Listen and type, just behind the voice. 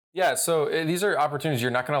Yeah, so these are opportunities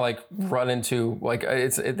you're not going to like run into. Like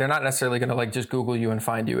they're not necessarily going to like just Google you and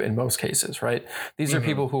find you in most cases, right? These are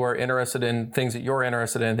people who are interested in things that you're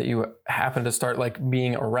interested in, that you happen to start like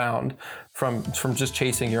being around from just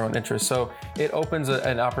chasing your own interests. So it opens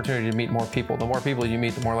an opportunity to meet more people. The more people you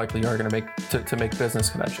meet, the more likely you are going to make business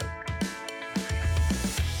connection.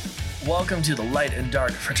 Welcome to the Light and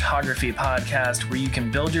Dark Photography Podcast, where you can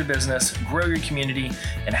build your business, grow your community,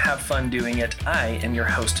 and have fun doing it. I am your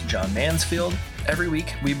host, John Mansfield. Every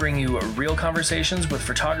week, we bring you real conversations with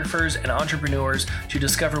photographers and entrepreneurs to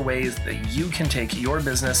discover ways that you can take your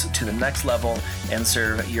business to the next level and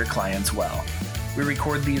serve your clients well. We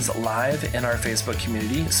record these live in our Facebook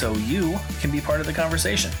community so you can be part of the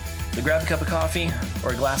conversation. So grab a cup of coffee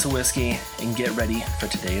or a glass of whiskey and get ready for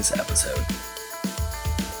today's episode.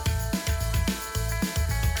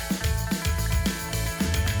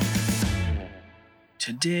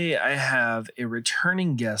 Today, I have a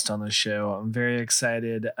returning guest on the show. I'm very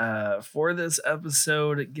excited for this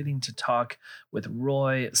episode, getting to talk with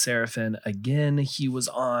Roy Serafin again. He was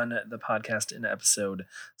on the podcast in episode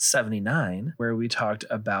 79, where we talked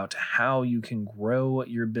about how you can grow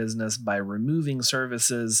your business by removing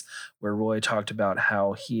services, where Roy talked about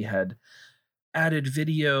how he had added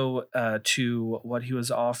video to what he was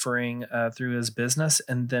offering through his business,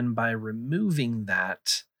 and then by removing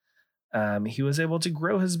that, he was able to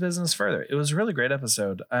grow his business further. It was a really great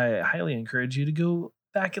episode. I highly encourage you to go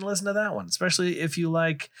back and listen to that one, especially if you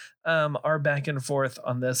like our back and forth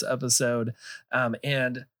on this episode.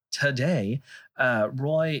 And today,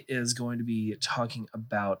 Roy is going to be talking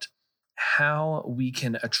about how we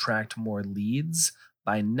can attract more leads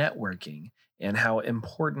by networking and how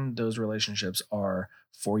important those relationships are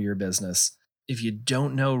for your business. If you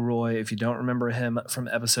don't know Roy, if you don't remember him from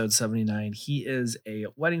episode 79, he is a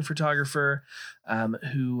wedding photographer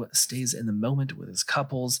who stays in the moment with his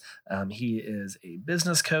couples. He is a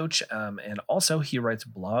business coach, and also he writes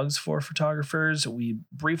blogs for photographers. We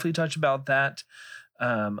briefly touch about that.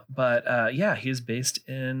 But he's based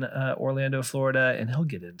in Orlando, Florida, and he'll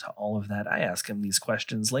get into all of that. I ask him these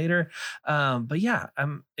questions later. But yeah,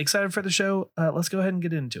 I'm excited for the show. Let's go ahead and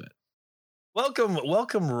get into it.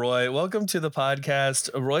 Welcome, Roy. Welcome to the podcast.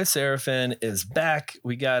 Roy Serafin is back.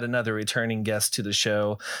 We got another returning guest to the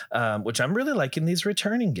show, which I'm really liking these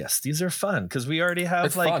returning guests. These are fun because we already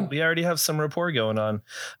have some rapport going on.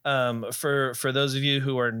 For those of you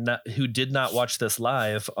who did not watch this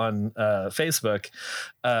live on Facebook,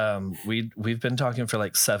 we've been talking for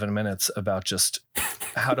like 7 minutes about just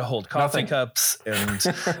how to hold coffee cups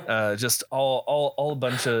and just all a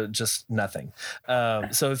bunch of just nothing.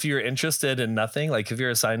 So if you're interested in nothing, like if you're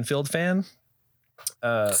a Seinfeld fan,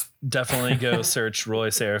 definitely go search Roy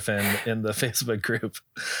Serafin in the Facebook group.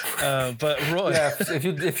 But Roy, yeah,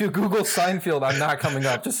 if you Google Seinfeld, I'm not coming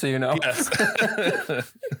up, just so you know.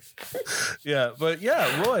 Yes.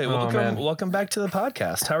 Roy, welcome back to the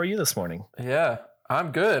podcast. How are you this morning? Yeah.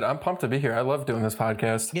 I'm good. I'm pumped to be here. I love doing this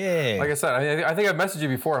podcast. Yeah. Like I said, I think I've messaged you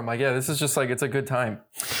before. I'm like, yeah, this is just like, it's a good time.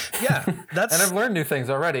 Yeah. And I've learned new things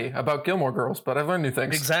already about Gilmore Girls, but I've learned new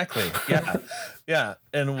things. Exactly. Yeah. Yeah.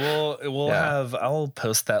 And I'll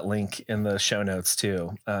post that link in the show notes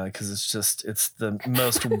too. Cause it's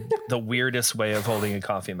the weirdest way of holding a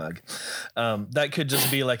coffee mug. That could just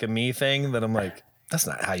be like a me thing that I'm like, that's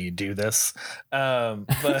not how you do this.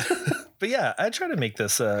 But yeah, I try to make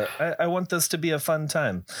this, I want this to be a fun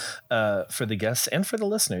time for the guests and for the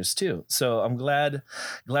listeners too. So I'm glad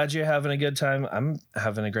you're having a good time. I'm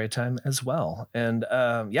having a great time as well. And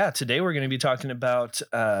today we're going to be talking about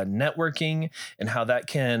networking and how that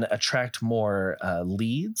can attract more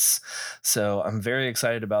leads. So I'm very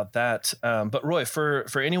excited about that. But Roy,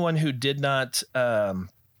 for anyone who did not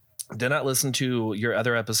listen to your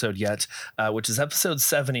other episode yet, which is episode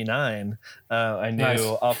 79. I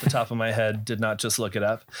knew off the top of my head, did not just look it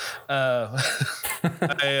up.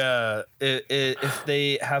 If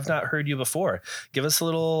they have not heard you before, give us a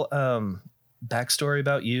little backstory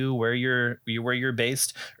about you, where you're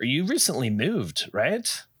based. Or you recently moved,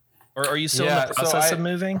 right? Or are you still in the process of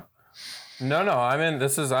moving? No, I'm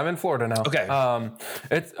in Florida now. Okay.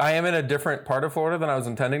 I am in a different part of Florida than I was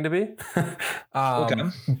intending to be. Okay.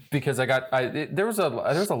 Because there was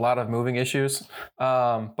a lot of moving issues.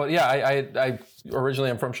 But yeah, I originally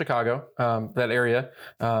am from Chicago, that area,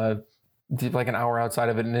 like an hour outside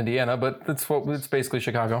of it in Indiana, but it's basically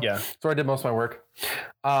Chicago. Yeah. So I did most of my work.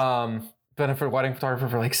 Been a wedding photographer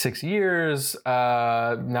for like 6 years.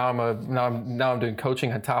 Now I'm doing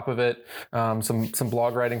coaching on top of it. Some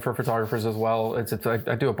blog writing for photographers as well.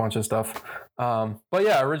 I do a bunch of stuff. But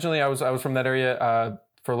yeah, originally I was from that area.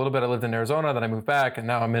 For a little bit, I lived in Arizona, then I moved back, and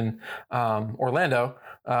now I'm in Orlando.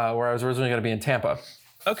 where I was originally going to be in Tampa.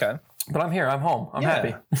 Okay. But I'm here. I'm home. I'm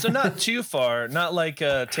happy. So not too far. Not like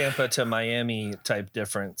a Tampa to Miami type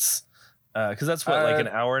difference. Because that's what, like an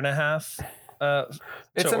hour and a half?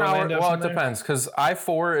 It's an hour. Well, it depends because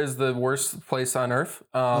I-4 is the worst place on earth.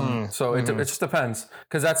 So it just depends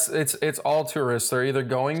because it's all tourists. They're either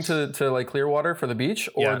going to like Clearwater for the beach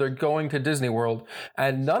or they're going to Disney World,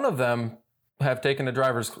 and none of them have taken a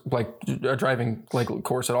driving like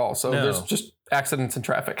course at all. So there's just accidents and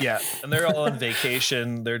traffic. Yeah, and they're all on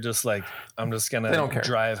vacation. They're just like, I'm just gonna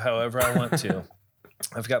drive however I want to.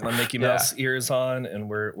 I've got my Mickey Mouse ears on, and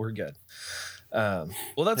we're good. Well,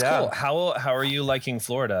 that's cool. How are you liking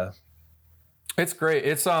Florida? It's great.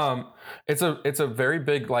 It's a very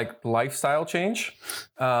big like lifestyle change,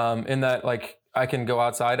 in that like I can go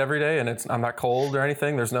outside every day and I'm not cold or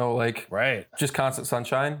anything. There's no like just constant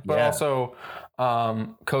sunshine, but also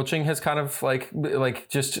coaching has kind of like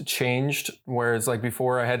just changed. Whereas like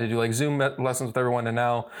before I had to do like Zoom lessons with everyone, and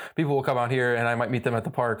now people will come out here and I might meet them at the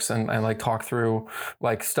parks and like talk through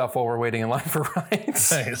like stuff while we're waiting in line for rides.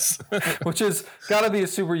 Nice. Which is gotta be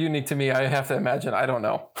super unique to me. I have to imagine. I don't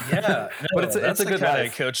know. Yeah, but it's a good kind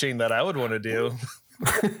of coaching that I would want to do.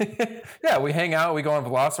 Yeah, we hang out, we go on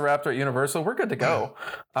Velociraptor at Universal, we're good to go.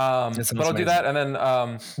 But I'll do that, and then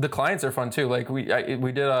the clients are fun too. Like we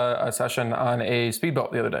did a session on a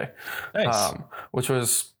speedboat the other day. Nice. Which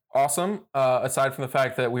was awesome, aside from the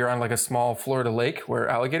fact that we were on like a small Florida lake where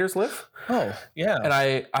alligators live. Oh, yeah. And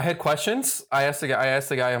I had questions. I asked the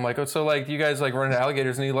guy, I'm like, oh, so like, do you guys like run into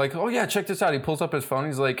alligators? And he's like, oh yeah, check this out. He pulls up his phone.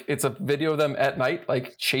 He's like, it's a video of them at night,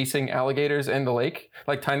 like chasing alligators in the lake,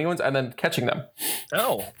 like tiny ones, and then catching them.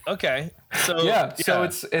 Oh, okay. So so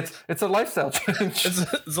it's a lifestyle change.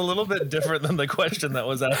 It's a little bit different than the question that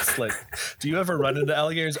was asked. Like, do you ever run into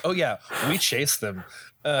alligators? Oh yeah, we chase them.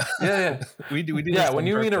 We do. Yeah, when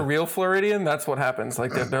you meet a real Floridian, that's what happens.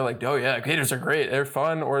 Like they're like, oh yeah, gators are great, they're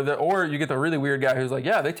fun, or you get the really weird guy who's like,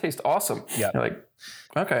 yeah, they taste awesome. Yeah, you're like,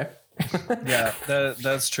 okay. Yeah,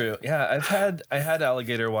 that's true. Yeah, I had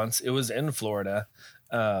alligator once. It was in Florida.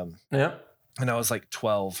 Yeah, and I was like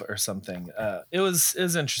 12 or something. It was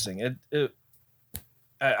interesting.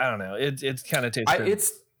 I don't know. It kind of tastes.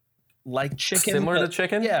 It's like chicken, similar to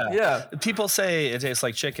chicken. Yeah. People say it tastes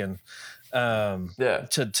like chicken.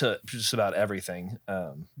 To just about everything.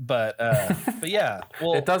 But yeah,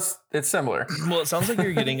 well, it does. It's similar. Well, it sounds like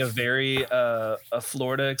you're getting a very a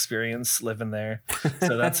Florida experience living there,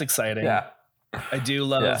 so that's exciting. Yeah, I do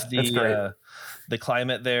love the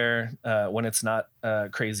climate there when it's not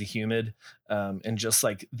crazy humid, and just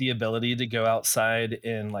like the ability to go outside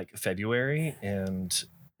in like February and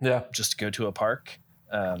just go to a park.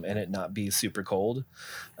 And it not be super cold,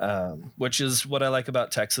 which is what I like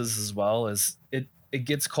about Texas as well. Is it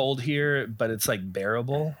gets cold here, but it's like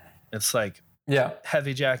bearable. It's like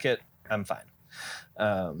heavy jacket, I'm fine.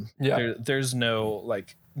 There's no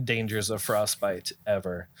like dangers of frostbite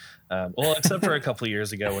ever. Well, except for a couple of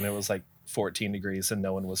years ago when it was like 14 degrees and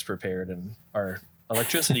no one was prepared and our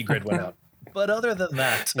electricity grid went out. But other than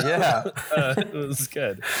that, it was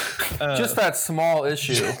good. Just that small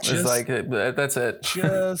issue is like that's it.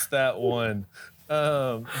 Just that one.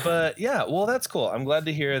 But yeah, well, that's cool. I'm glad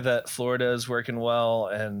to hear that Florida is working well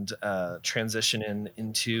and transitioning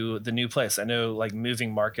into the new place. I know like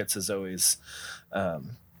moving markets is always a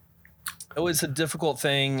difficult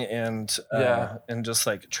thing, and just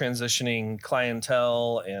like transitioning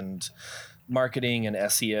clientele and marketing and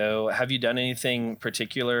SEO. Have you done anything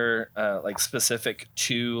particular, like specific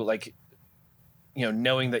to like,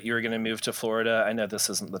 knowing that you were going to move to Florida? I know this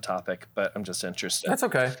isn't the topic, but I'm just interested. That's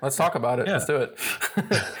okay. Let's talk about it. Let's do it.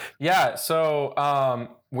 So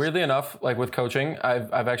weirdly enough, like with coaching,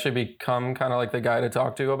 I've actually become kind of like the guy to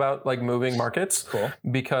talk to about like moving markets. Cool.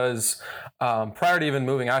 Because prior to even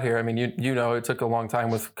moving out here, I mean, you know, it took a long time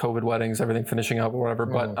with COVID weddings, everything finishing up or whatever.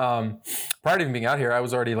 But prior to even being out here, I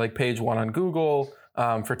was already like page 1 on Google.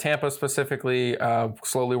 For Tampa specifically,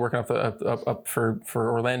 slowly working up for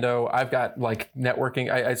Orlando. I've got like networking.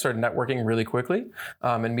 I started networking really quickly,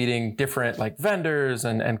 and meeting different like vendors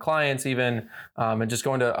and clients even, and just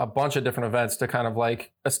going to a bunch of different events to kind of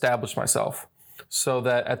like establish myself so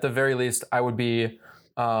that at the very least I would be,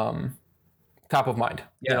 top of mind.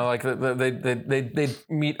 You know, like they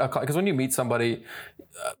meet because when you meet somebody,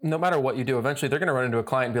 no matter what you do, eventually they're going to run into a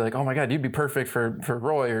client and be like, oh my God, you'd be perfect for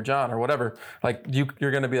Roy or John or whatever. Like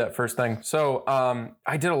you're going to be that first thing. So,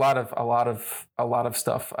 I did a lot of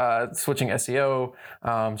stuff, switching SEO,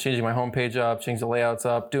 changing my homepage up, changing the layouts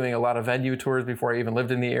up, doing a lot of venue tours before I even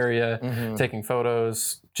lived in the area, taking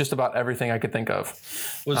photos, just about everything I could think of.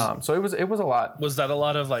 So it was a lot. Was that a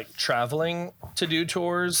lot of like traveling to do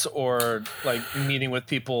tours or like meeting with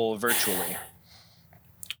people virtually?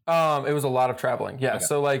 It was a lot of traveling. Yeah. Okay.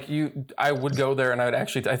 So like I would go there and I would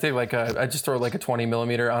actually, I think like I just throw like a 20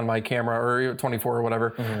 millimeter on my camera or 24 or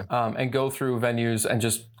whatever, and go through venues and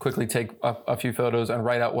just quickly take a few photos and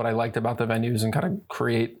write out what I liked about the venues and kind of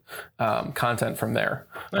create content from there.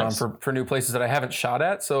 Nice. For new places that I haven't shot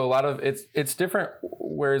at. So a lot of it's different.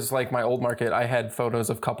 Whereas like my old market, I had photos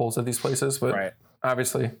of couples at these places, but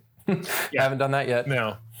obviously haven't done that yet.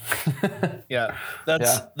 No. Yeah.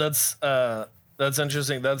 That's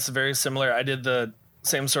interesting. That's very similar. I did the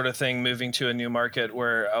same sort of thing moving to a new market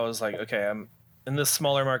where I was like, okay, I'm in this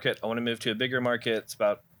smaller market. I want to move to a bigger market. It's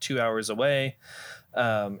about 2 hours away.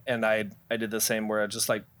 And I did the same where I just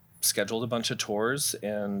like scheduled a bunch of tours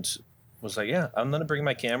and was like, yeah, I'm going to bring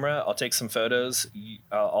my camera. I'll take some photos.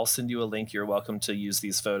 I'll send you a link. You're welcome to use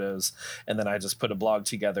these photos. And then I just put a blog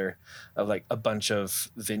together of like a bunch of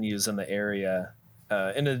venues in the area.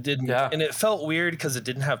 And it didn't, and it felt weird because it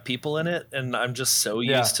didn't have people in it, and I'm just so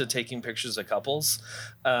used to taking pictures of couples.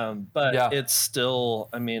 But it's still,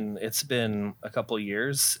 I mean, it's been a couple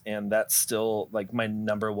years, and that's still like my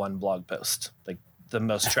number one blog post. Like the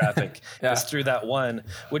most traffic is through that one,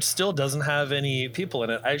 which still doesn't have any people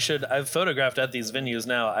in it. I've photographed at these venues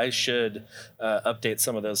now. I should update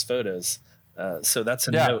some of those photos. So that's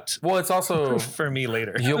a note. Well, it's also for me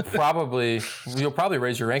later. you'll probably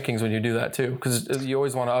raise your rankings when you do that too, because you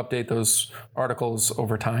always want to update those articles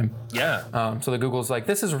over time. Yeah. So the Google's like,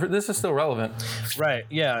 this is still relevant. Right.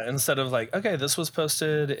 Yeah. Instead of like, okay, this was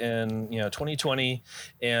posted in 2020,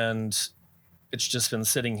 and it's just been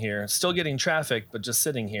sitting here, still getting traffic, but just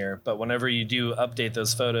sitting here. But whenever you do update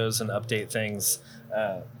those photos and update things,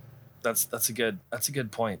 that's a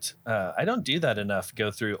good point. I don't do that enough. Go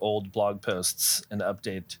through old blog posts and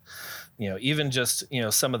update, even just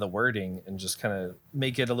some of the wording and just kind of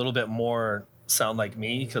make it a little bit more sound like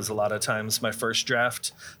me, because a lot of times my first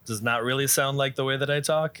draft does not really sound like the way that I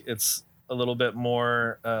talk. It's a little bit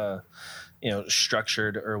more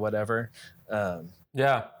structured or whatever.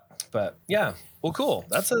 But yeah. Well, cool.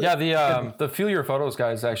 That's the Feel Your Photos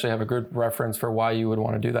guys actually have a good reference for why you would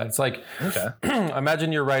want to do that. It's like,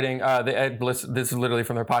 imagine you're writing, this is literally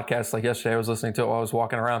from their podcast. Like yesterday I was listening to it while I was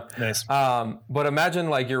walking around. Nice. But imagine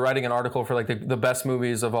like you're writing an article for like the best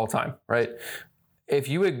movies of all time, right? If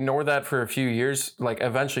you ignore that for a few years, like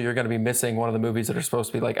eventually you're going to be missing one of the movies that are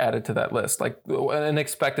supposed to be like added to that list, like an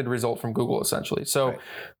expected result from Google essentially. So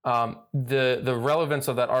the relevance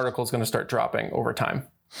of that article is going to start dropping over time,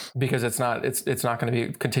 because it's not going to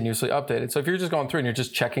be continuously updated. So if you're just going through and you're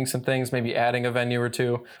just checking some things, maybe adding a venue or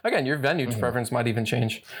two, again, your venue preference might even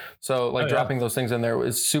change. So like dropping those things in there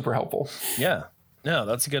is super helpful. Yeah. No,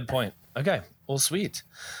 that's a good point. Okay. Well, sweet.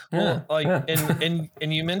 Well, and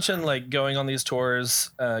you mentioned like going on these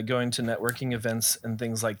tours, going to networking events and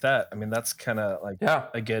things like that. I mean, that's kind of like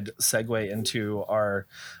a good segue into our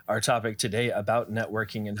topic today about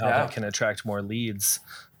networking and how that can attract more leads.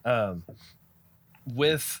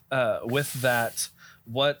 With that,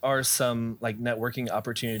 what are some like networking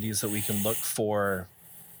opportunities that we can look for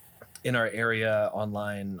in our area,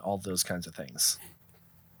 online, all those kinds of things?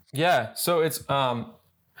 Yeah. So it's,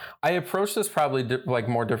 I approach this probably like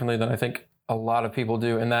more differently than I think a lot of people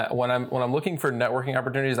do, in that when I'm looking for networking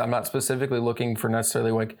opportunities, I'm not specifically looking for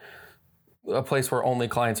necessarily like a place where only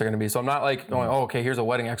clients are going to be. So I'm not like going, oh, okay, here's a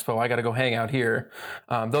wedding expo, I got to go hang out here.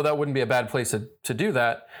 Though that wouldn't be a bad place to do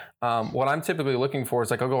that. What I'm typically looking for is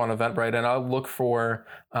like, I'll go on Eventbrite and I'll look for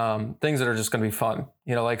things that are just going to be fun,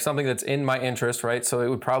 like something that's in my interest, right? So it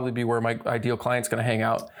would probably be where my ideal client's going to hang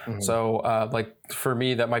out. So like for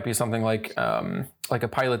me, that might be something like a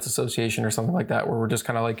pilots association or something like that, where we're just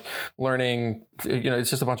kind of like learning, it's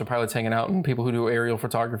just a bunch of pilots hanging out and people who do aerial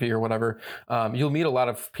photography or whatever. You'll meet a lot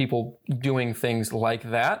of people doing things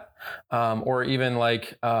like that, or even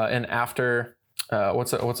like an after. I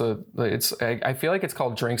feel like it's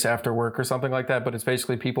called drinks after work or something like that, but it's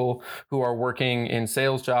basically people who are working in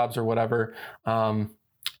sales jobs or whatever,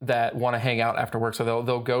 that want to hang out after work. So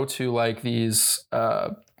they'll go to like these,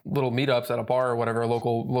 little meetups at a bar or whatever, a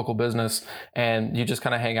local business, and you just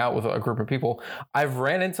kind of hang out with a group of people. I've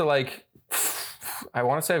ran into like, I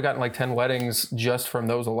want to say I've gotten like 10 weddings just from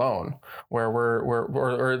those alone, where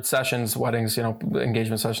or sessions, weddings,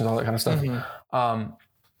 engagement sessions, all that kind of stuff.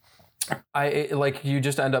 You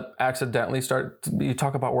just end up accidentally you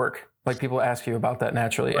talk about work. Like people ask you about that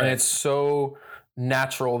naturally. Right. And it's so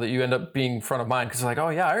natural that you end up being front of mind because like, oh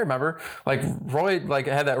yeah, I remember like Roy like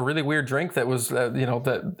had that really weird drink that was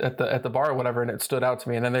that at the bar or whatever, and it stood out to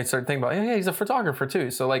me, and then they started thinking about, yeah, he's a photographer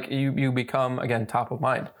too, so like you become again top of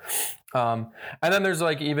mind. And then there's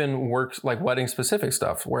like even works like wedding specific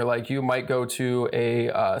stuff where like you might go to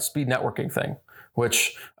a speed networking thing,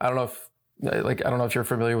 which I don't know if you're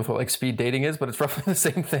familiar with what like speed dating is, but it's roughly the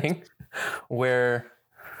same thing where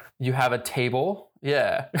you have a table.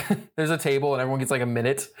 Yeah, there's a table and everyone gets like a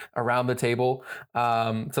minute around the table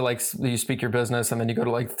to like you speak your business, and then you go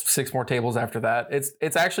to like 6 more tables after that.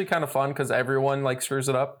 It's actually kind of fun because everyone like screws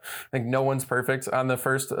it up. Like no one's perfect on the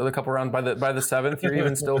couple rounds. By the 7th, you're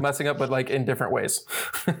even still messing up, but like in different ways.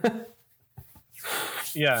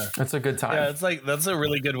 Yeah, it's a good time. Yeah, it's like that's a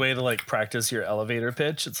really good way to like practice your elevator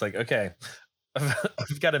pitch. It's like, okay,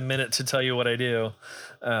 I've got a minute to tell you what I do.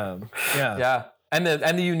 Yeah. And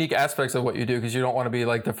the unique aspects of what you do, because you don't want to be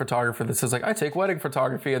like the photographer that says like, I take wedding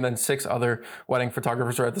photography, and then 6 other wedding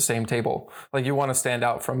photographers are at the same table. Like you want to stand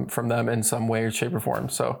out from them in some way, shape, or form.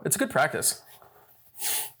 So it's a good practice.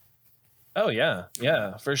 Oh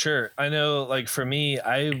yeah, for sure. I know, like for me,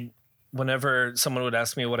 whenever someone would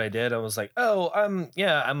ask me what I did, I was like, oh,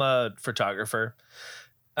 I'm a photographer,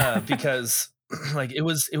 because like it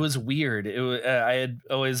was weird. I had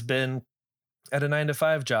always been at a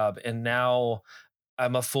 9-to-5 job, and now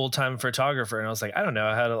I'm a full-time photographer, and I was like, I don't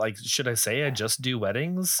know how to, like, should I say I just do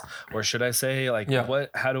weddings, or should I say like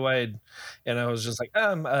how do I, and I was just like,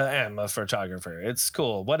 I'm a photographer. It's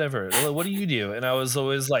cool. Whatever. What do you do? And I was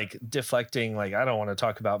always like deflecting, like, I don't want to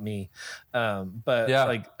talk about me. But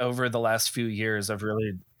like over the last few years, I've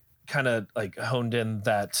really kind of like honed in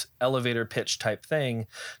that elevator pitch type thing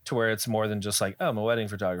to where it's more than just like, oh, I'm a wedding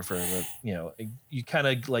photographer. But, you kind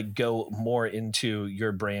of like go more into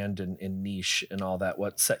your brand and niche and all that,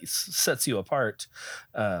 what sets you apart.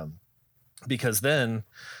 Because then,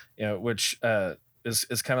 which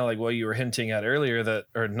is kind of like what you were hinting at earlier, that,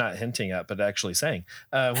 or not hinting at, but actually saying,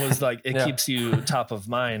 was like, it keeps you top of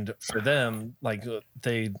mind for them. Like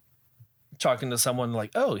they talking to someone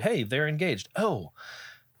like, oh, hey, they're engaged. Oh,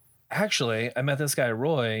 actually, I met this guy,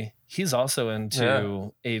 Roy. He's also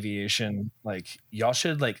into aviation. Like, y'all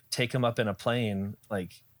should like take him up in a plane,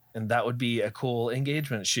 like, and that would be a cool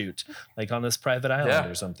engagement shoot, like on this private island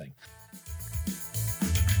or something.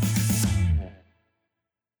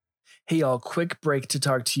 Hey, y'all, quick break to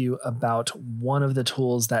talk to you about one of the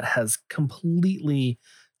tools that has completely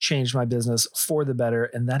changed my business for the better,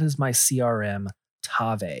 and that is my CRM,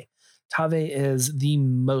 Tave. Tave is the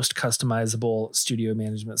most customizable studio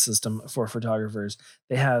management system for photographers.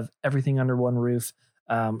 They have everything under one roof,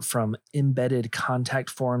 from embedded contact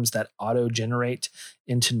forms that auto-generate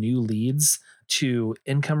into new leads to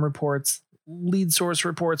income reports, lead source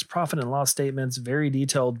reports, profit and loss statements, very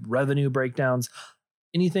detailed revenue breakdowns.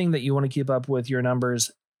 Anything that you want to keep up with your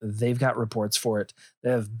numbers, they've got reports for it.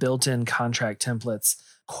 They have built-in contract templates,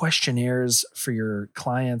 questionnaires for your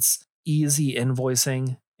clients, easy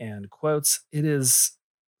invoicing, and quotes. It is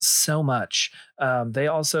so much. They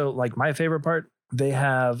also, like my favorite part, they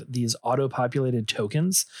have these auto-populated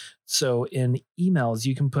tokens. So in emails,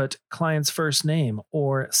 you can put client's first name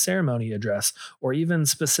or ceremony address, or even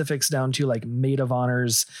specifics down to like maid of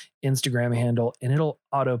honor's Instagram handle, and it'll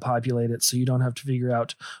auto-populate it so you don't have to figure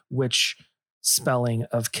out which spelling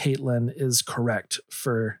of Caitlin is correct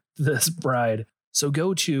for this bride. So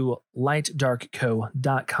go to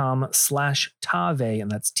lightdarkco.com/Tave,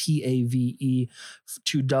 and that's TAVE,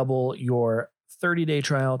 to double your 30-day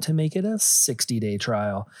trial to make it a 60-day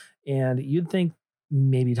trial. And you'd think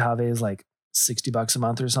maybe Tave is like $60 a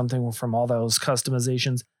month or something from all those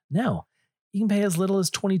customizations. No, you can pay as little as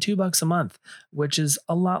 $22 a month, which is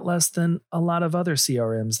a lot less than a lot of other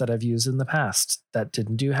CRMs that I've used in the past that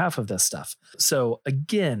didn't do half of this stuff. So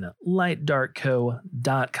again,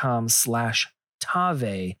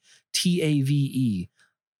 lightdarkco.com/Tave, TAVE.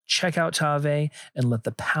 Check out Tave and let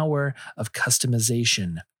the power of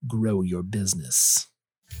customization grow your business.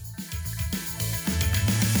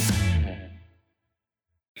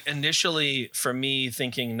 Initially, for me,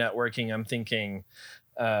 thinking networking, I'm thinking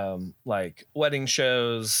like wedding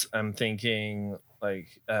shows. I'm thinking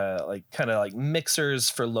like kind of like mixers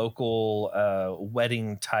for local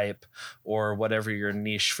wedding type, or whatever your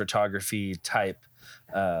niche photography type.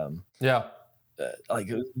 Like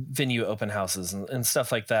venue open houses and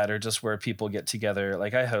stuff like that, or just where people get together.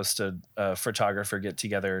 Like I host a photographer get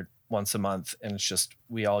together once a month, and it's just,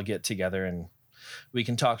 we all get together and we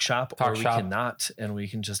can talk shop, or we cannot, and we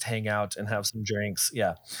can just hang out and have some drinks.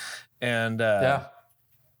 Yeah. And like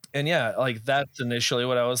that's initially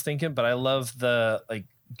what I was thinking, but I love the, like,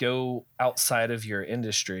 go outside of your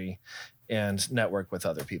industry and network with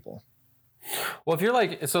other people. Well,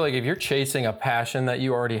 if you're chasing a passion that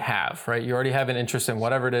you already have, right? You already have an interest in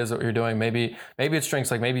whatever it is that you're doing. Maybe it's drinks.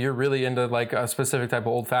 Like maybe you're really into like a specific type of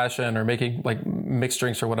old fashioned or making like mixed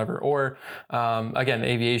drinks or whatever. Or again,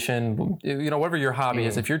 aviation, whatever your hobby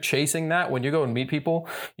is. If you're chasing that, when you go and meet people,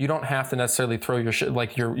 you don't have to necessarily throw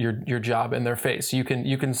your job in their face. You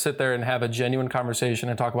can sit there and have a genuine conversation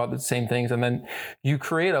and talk about the same things. And then you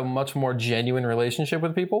create a much more genuine relationship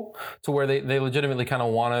with people to where they legitimately kind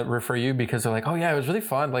of want to refer you because they're like, oh yeah, it was really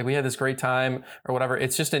fun. Like we had this great time or whatever.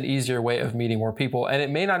 It's just an easier way of meeting more people. And it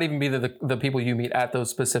may not even be that the people you meet at those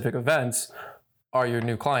specific events are your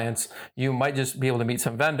new clients. You might just be able to meet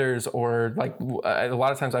some vendors or like a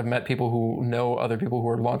lot of times I've met people who know other people who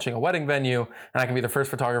are launching a wedding venue and I can be the first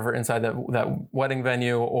photographer inside that wedding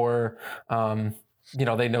venue or,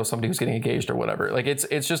 they know somebody who's getting engaged or whatever. Like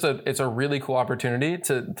it's a really cool opportunity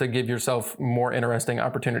to give yourself more interesting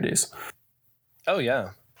opportunities. Oh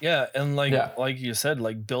yeah. Yeah. And like you said,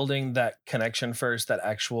 like building that connection first, that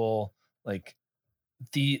actual, like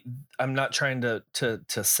I'm not trying to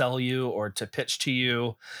sell you or to pitch to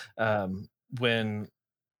you, when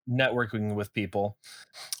networking with people,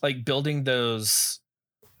 like building those,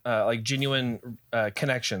 like genuine,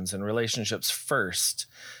 connections and relationships first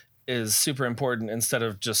is super important instead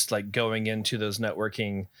of just like going into those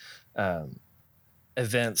networking,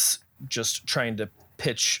 events, just trying to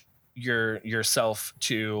pitch yourself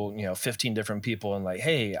to 15 different people and like,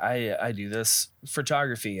 hey, I do this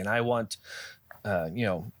photography and I want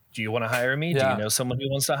do you want to hire me? Do you know someone who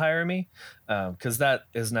wants to hire me? Because that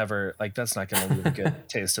is never like, that's not going to leave a good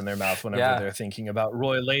taste in their mouth whenever they're thinking about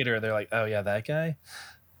Roy later. They're like, oh yeah, that guy.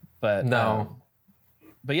 But no.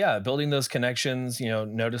 But yeah, building those connections,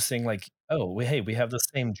 noticing like, oh, hey, we have the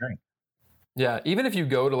same drink. Yeah, even if you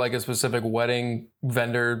go to like a specific wedding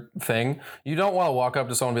vendor thing, you don't want to walk up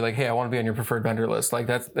to someone and be like, hey, I want to be on your preferred vendor list. Like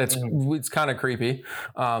it's kind of creepy.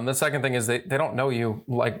 The second thing is they don't know you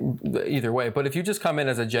like either way. But if you just come in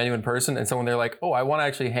as a genuine person and someone they're like, oh, I want to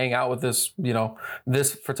actually hang out with this,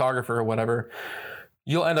 this photographer or whatever,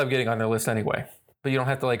 you'll end up getting on their list anyway. But you don't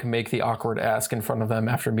have to like make the awkward ask in front of them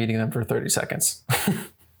after meeting them for 30 seconds.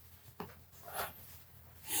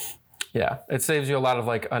 Yeah, it saves you a lot of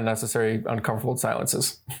like unnecessary, uncomfortable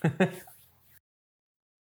silences.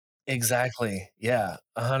 Exactly. Yeah,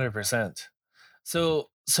 100%. So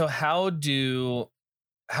how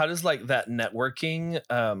does like that networking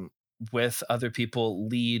with other people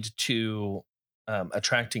lead to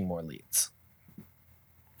attracting more leads?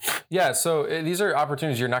 Yeah, so these are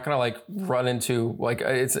opportunities you're not going to like run into. Like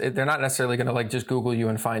they're not necessarily going to like just Google you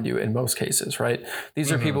and find you in most cases, right?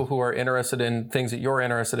 These are people who are interested in things that you're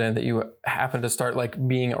interested in that you happen to start like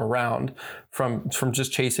being around from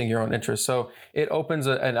just chasing your own interests. So it opens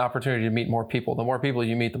an opportunity to meet more people. The more people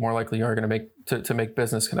you meet, the more likely you are going to make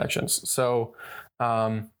business connections. So,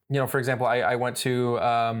 for example, I went to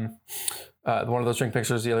one of those drink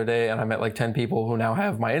pictures the other day and I met like 10 people who now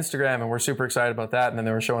have my Instagram and we're super excited about that. And then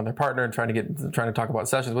they were showing their partner and trying to talk about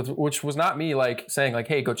sessions, which was not me like saying like,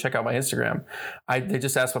 hey, go check out my Instagram. They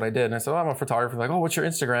just asked what I did. And I said, oh, I'm a photographer. Like, oh, what's your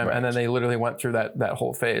Instagram? Right. And then they literally went through that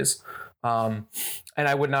whole phase. And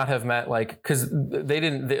I would not have met like, cause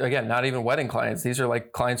again, not even wedding clients. These are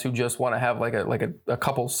like clients who just want to have like a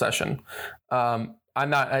couple session. I'm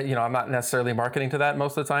not necessarily marketing to that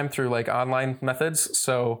most of the time through like online methods.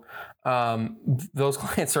 So those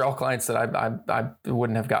clients are all clients that I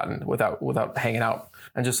wouldn't have gotten without hanging out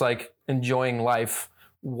and just like enjoying life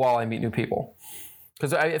while I meet new people.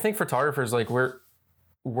 Because I think photographers, like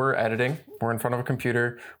we're editing, we're in front of a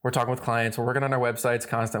computer, we're talking with clients, we're working on our websites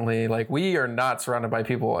constantly. Like we are not surrounded by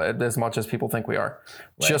people as much as people think we are.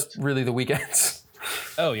 Right. Just really the weekends.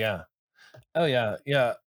 Oh yeah.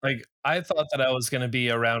 Yeah. Like I thought that I was going to be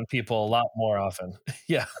around people a lot more often.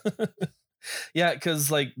 Yeah. Yeah. Cause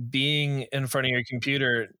like being in front of your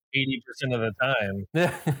computer 80% of the time.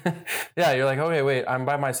 Yeah. Yeah. You're like, okay, wait, I'm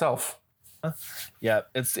by myself. Yeah.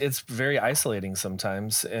 It's very isolating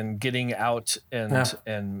sometimes, and getting out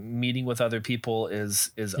and meeting with other people is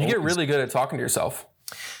you get really good at talking to yourself.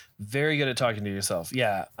 Very good at talking to yourself.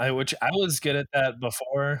 Yeah. Which I was good at that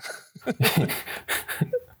before.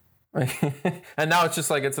 And now it's just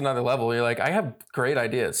like, it's another level. You're like, I have great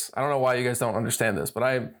ideas. I don't know why you guys don't understand this, but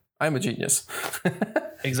I'm a genius.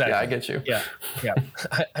 Exactly. Yeah, I get you. Yeah.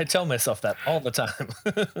 I tell myself that all the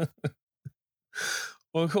time.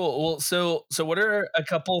 Well, cool. Well, so what are a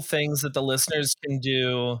couple things that the listeners can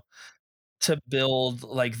do to build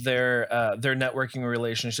like their networking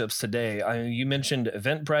relationships today. You mentioned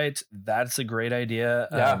Eventbrite. That's a great idea.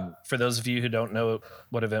 Yeah. For those of you who don't know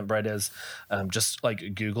what Eventbrite is, just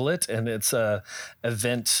like Google it, and it's a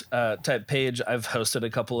event type page. I've hosted a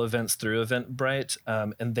couple events through Eventbrite,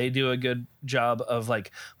 and they do a good job of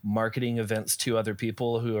like marketing events to other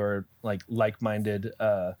people who are like-minded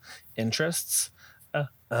interests.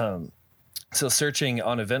 So searching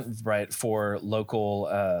on Eventbrite for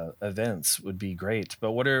local events would be great.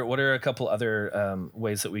 But what are a couple other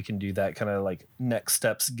ways that we can do that, kind of like next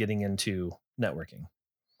steps getting into networking?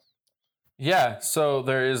 Yeah, so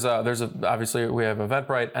there's obviously we have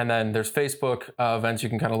Eventbrite, and then there's Facebook events. You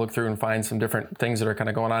can kind of look through and find some different things that are kind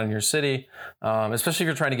of going on in your city. Especially if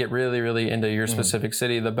you're trying to get really, really into your specific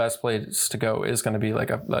city, the best place to go is going to be like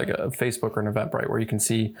a Facebook or an Eventbrite, where you can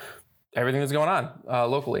see everything that's going on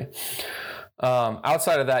locally.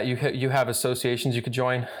 Outside of that, you have associations you could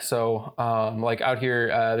join. So like out here,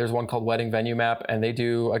 there's one called Wedding Venue Map, and they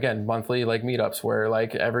do, again, monthly like meetups where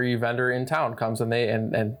like every vendor in town comes and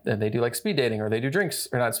they do like speed dating, or they do drinks,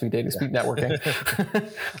 or not speed dating, speed networking.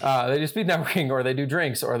 They do speed networking, or they do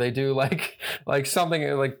drinks, or they do like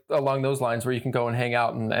something like along those lines where you can go and hang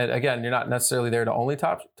out. And again, you're not necessarily there to only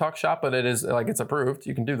talk shop, but it is like, it's approved.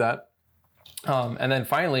 You can do that. And then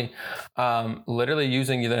finally, literally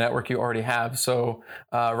using the network you already have. So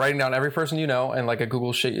writing down every person you know in like a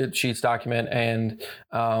Google Sheets document, and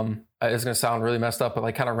it's going to sound really messed up, but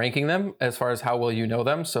like kind of ranking them as far as how well you know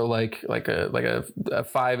them. So like a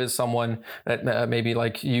 5 is someone that maybe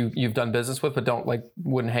like you've done business with, but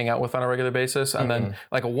wouldn't hang out with on a regular basis. And then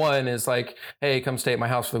like a 1 is like, hey, come stay at my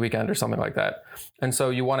house for the weekend or something like that. And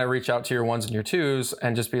so you want to reach out to your 1s and your 2s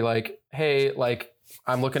and just be like, hey, like,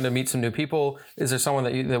 I'm looking to meet some new people. Is there someone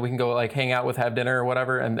that we can go like hang out with, have dinner or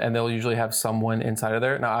whatever? And they'll usually have someone inside of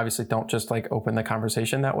there. Now, obviously, don't just like open the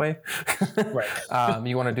conversation that way. Right.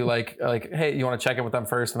 You want to do like, hey, you want to check in with them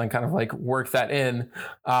first and then kind of like work that in.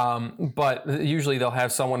 But usually they'll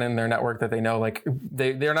have someone in their network that they know, like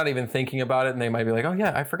they're not even thinking about it. And they might be like, oh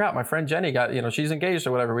yeah, I forgot my friend Jenny got, she's engaged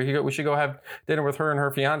or whatever. We should go have dinner with her and her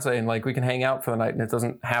fiance, and like we can hang out for the night. And it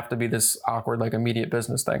doesn't have to be this awkward, like immediate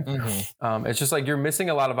business thing. It's just like you're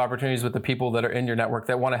missing a lot of opportunities with the people that are in your network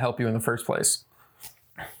that want to help you in the first place,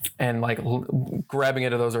 and like grabbing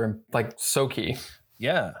into those are like so key.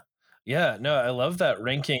 No, I love that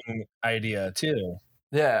ranking idea too.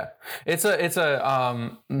 Yeah, it's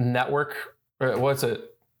a network. What's it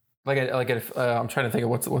like? I'm trying to think of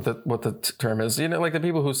what the term is. Like the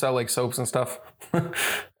people who sell like soaps and stuff.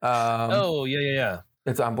 Oh yeah.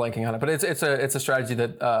 I'm blanking on it, but it's a strategy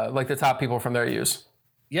that like the top people from there use.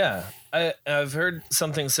 Yeah, I've heard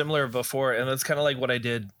something similar before, and that's kind of like what I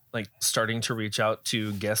did, like starting to reach out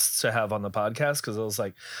to guests to have on the podcast, because I was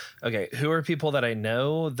like, okay, who are people that I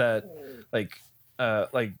know that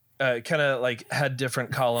kind of like had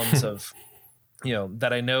different columns of,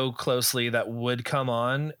 that I know closely that would come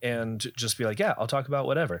on and just be like, yeah, I'll talk about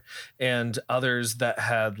whatever, and others that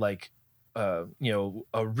had like a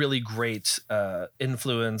really great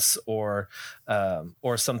influence or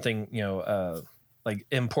something like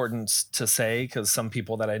important to say, because some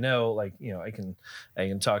people that I know, like I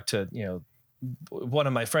can talk to one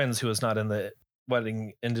of my friends who is not in the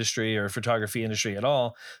wedding industry or photography industry at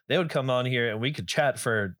all. They would come on here and we could chat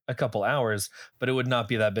for a couple hours, but it would not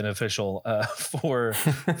be that beneficial for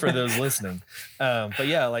those listening. But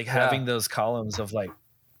yeah, like having those columns of like,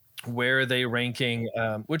 where are they ranking,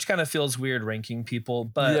 which kind of feels weird ranking people,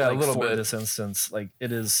 but a little for bit. this instance, like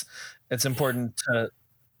it's important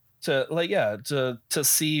to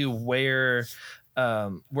see where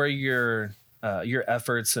your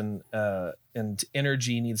efforts and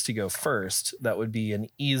energy needs to go first. That would be an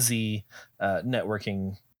easy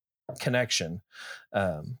networking connection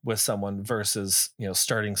with someone versus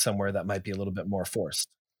starting somewhere that might be a little bit more forced.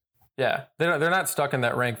 Yeah, they're not stuck in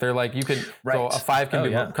that rank. They're like, you could go a 5 can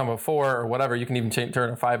become a 4 or whatever. You can even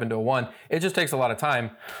turn a 5 into a 1. It just takes a lot of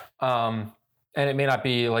time. And it may not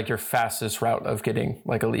be like your fastest route of getting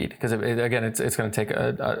like a lead, because again, it's going to take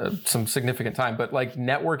some significant time. But like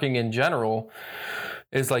networking in general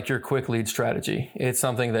is like your quick lead strategy. It's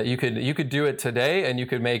something that you could do it today, and you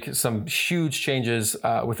could make some huge changes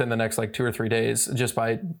within the next like 2 or 3 days just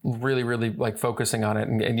by really, really like focusing on it,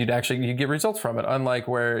 and you'd get results from it. Unlike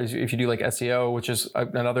where if you do like SEO, which is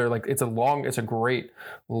another like it's a great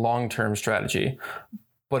long-term strategy,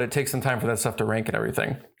 but it takes some time for that stuff to rank and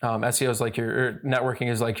everything. SEO is like your networking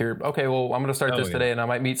is like okay, well, I'm going to start this today and I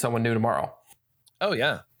might meet someone new tomorrow. Oh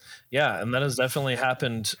yeah. Yeah. And that has definitely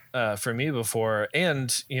happened for me before.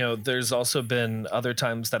 And, there's also been other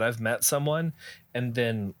times that I've met someone and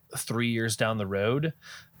then 3 years down the road,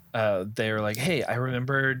 they were like, hey, I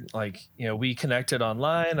remembered, like, we connected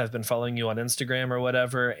online. I've been following you on Instagram or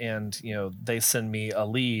whatever. And, they send me a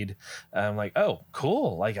lead. I'm like, oh,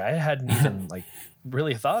 cool. Like, I hadn't even like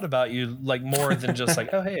really thought about you, like, more than just like,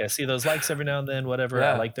 oh, hey, I see those likes every now and then, whatever.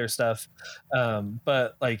 Yeah. I like their stuff.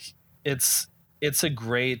 But like, it's a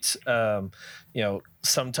great,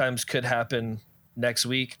 sometimes could happen next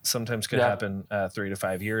week, sometimes could happen 3 to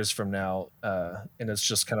 5 years from now, and it's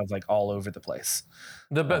just kind of like all over the place.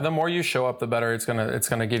 The more you show up, the better it's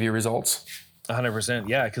gonna give you results. 100%,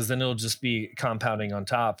 yeah, because then it'll just be compounding on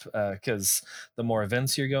top. Because the more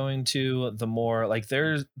events you're going to, the more, like,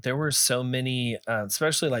 there were so many,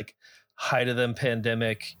 especially like height of the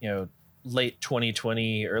pandemic, late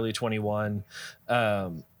 2020, early 21,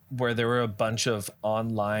 where there were a bunch of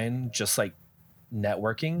online just like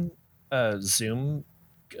networking Zoom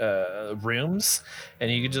rooms,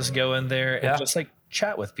 and you could just go in there and just like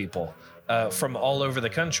chat with people from all over the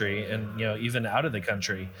country, and even out of the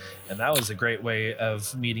country, and that was a great way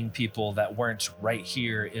of meeting people that weren't right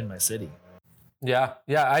here in my city. Yeah,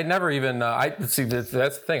 I never even I see that's the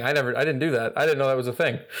thing. I didn't do that. I didn't know that was a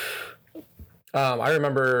thing. I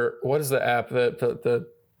remember, what is the app that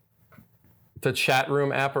the chat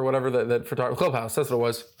room app or whatever that for Clubhouse. That's what it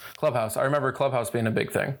was. Clubhouse. I remember Clubhouse being a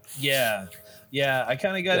big thing. Yeah. I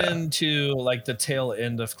kind of got into like the tail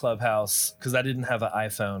end of Clubhouse because I didn't have an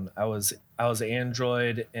iPhone. I was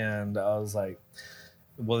Android, and I was like,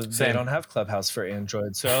 well, they don't have Clubhouse for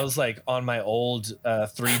Android. So I was like on my old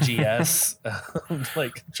 3GS,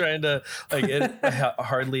 like trying to, like, it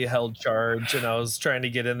hardly held charge, and I was trying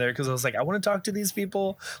to get in there because I was like, I want to talk to these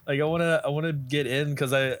people. Like, I want to get in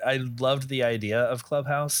because I loved the idea of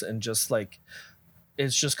Clubhouse, and just like,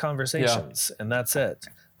 it's just conversations and that's it.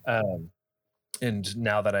 And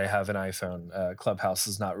now that I have an iPhone, Clubhouse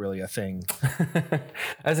is not really a thing.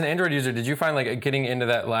 As an Android user, did you find like getting into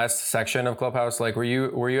that last section of Clubhouse, like were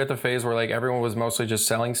you at the phase where like everyone was mostly just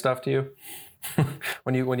selling stuff to you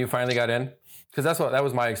when you finally got in? Because that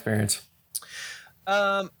was my experience.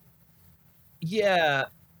 Yeah.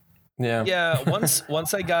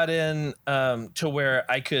 Once I got in to where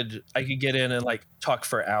I could get in and like talk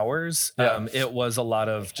for hours, it was a lot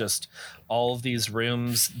of just all of these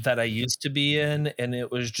rooms that I used to be in, and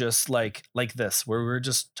it was just like this, where we're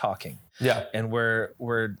just talking, and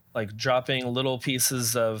we're like dropping little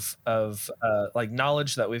pieces of like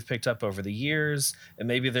knowledge that we've picked up over the years, and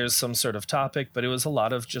maybe there's some sort of topic, but it was a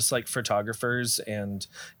lot of just like photographers and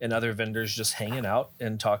other vendors just hanging out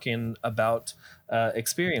and talking about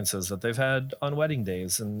experiences that they've had on wedding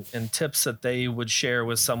days, and tips that they would share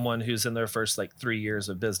with someone who's in their first like 3 years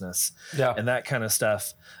of business, and that kind of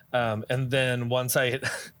stuff. And then once I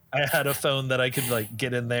had a phone that I could like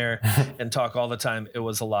get in there and talk all the time, it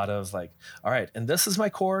was a lot of like, all right, and this is my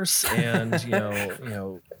course, and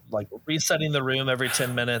like resetting the room every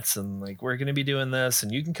 10 minutes, and like, we're going to be doing this,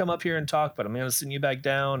 and you can come up here and talk, but I'm going to send you back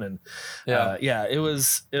down. And it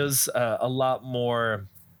was a lot more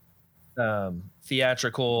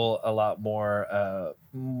theatrical, a lot more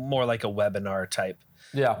like a webinar type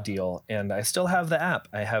deal. And I still have the app.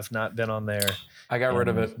 I have not been on there. I got rid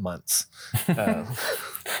of it months.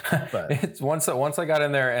 But it's once I got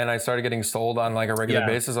in there and I started getting sold on like a regular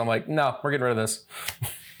basis, I'm like, no, we're getting rid of this.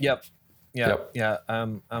 Yep.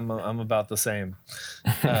 I'm about the same.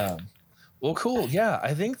 Well, cool. Yeah,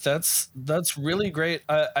 I think that's really great.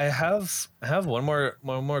 I have one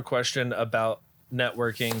more question about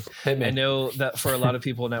networking. I know that for a lot of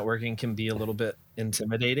people, networking can be a little bit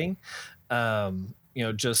intimidating.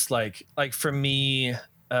 Just like for me,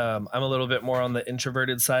 I'm a little bit more on the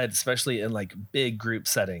introverted side, especially in like big group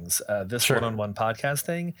settings. This one-on-one podcast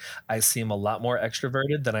thing, I seem a lot more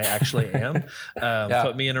extroverted than I actually am.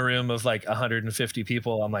 Put me in a room of like 150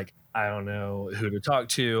 people, I'm like, I don't know who to talk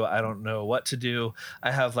to. I don't know what to do.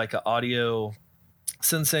 I have like an audio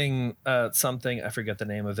sensing something, I forget the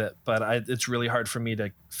name of it, but it's really hard for me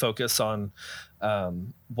to focus on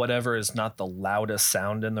whatever is not the loudest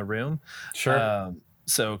sound in the room.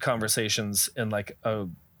 So conversations in like a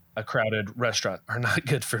crowded restaurant are not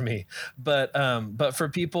good for me. But for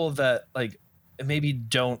people that like maybe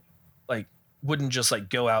don't like, wouldn't just like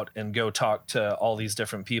go out and go talk to all these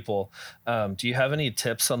different people, do you have any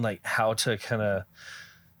tips on like how to kind of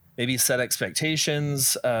maybe set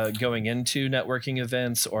expectations going into networking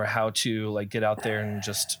events, or how to like get out there and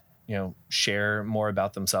just share more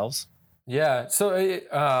about themselves? Yeah. So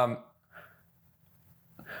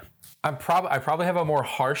I probably have a more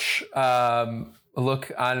harsh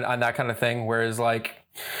look on that kind of thing, whereas like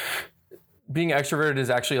being extroverted is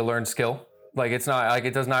actually a learned skill. Like it's not like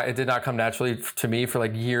it did not come naturally to me for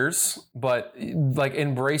like years, but like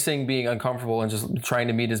embracing being uncomfortable and just trying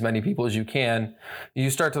to meet as many people as you can, you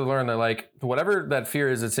start to learn that like whatever that fear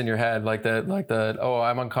is that's in your head, like the oh,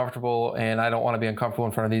 I'm uncomfortable and I don't want to be uncomfortable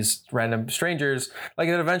in front of these random strangers, like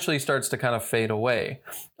it eventually starts to kind of fade away.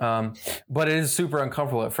 But it is super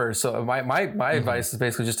uncomfortable at first. So my advice is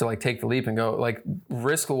basically just to like take the leap and go like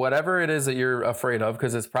risk whatever it is that you're afraid of,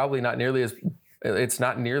 because it's probably not nearly as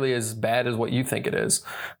bad as what you think it is.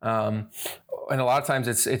 And a lot of times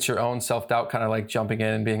it's your own self-doubt kind of like jumping in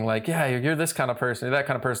and being like, yeah, you're this kind of person, you're that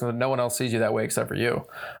kind of person, that no one else sees you that way except for you.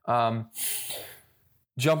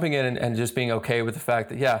 Jumping in and just being okay with the fact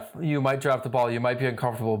that, yeah, you might drop the ball, you might be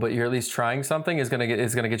uncomfortable, but you're at least trying something is going to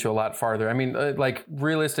get you a lot farther. I mean, like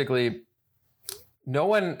realistically, no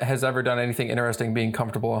one has ever done anything interesting being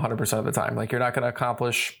comfortable 100% of the time. Like you're not going to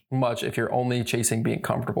accomplish much if you're only chasing being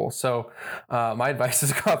comfortable. So my advice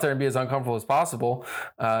is go out there and be as uncomfortable as possible,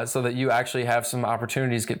 so that you actually have some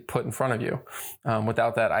opportunities get put in front of you.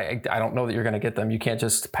 Without that, I don't know that you're going to get them. You can't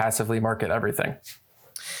just passively market everything.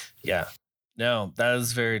 Yeah. No, that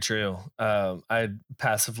is very true. I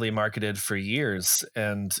passively marketed for years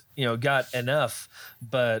and, got enough,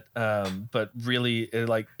 but really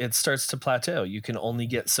it starts to plateau. You can only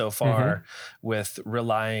get so far with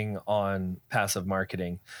relying on passive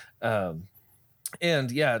marketing.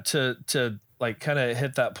 And yeah, to like kind of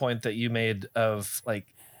hit that point that you made of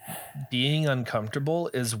like being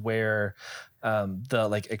uncomfortable is where the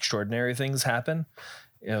like extraordinary things happen.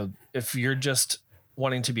 If you're just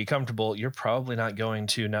wanting to be comfortable, you're probably not going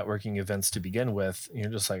to networking events to begin with. You're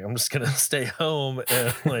just like, I'm just gonna stay home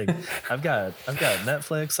and like I've got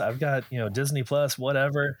Netflix, I've got Disney Plus,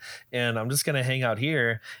 whatever, and I'm just gonna hang out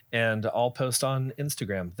here and I'll post on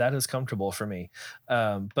Instagram. That is comfortable for me.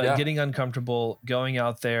 Getting uncomfortable, going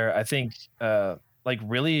out there, I think like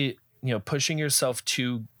really pushing yourself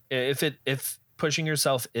to, if pushing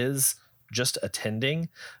yourself is just attending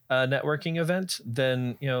a networking event,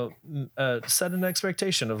 then set an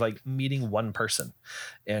expectation of like meeting one person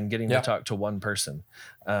and getting to talk to one person,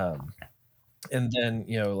 and then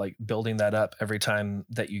like building that up every time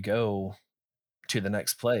that you go to the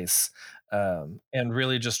next place, and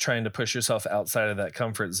really just trying to push yourself outside of that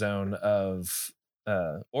comfort zone of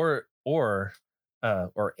I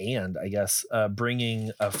guess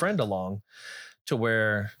bringing a friend along to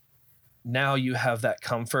where now you have that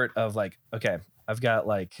comfort of like, okay, I've got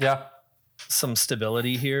like some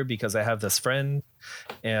stability here because I have this friend,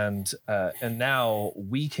 and now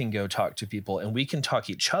we can go talk to people and we can talk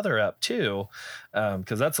each other up too,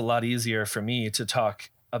 because that's a lot easier for me to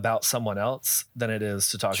talk about someone else than it is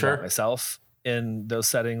to talk about myself in those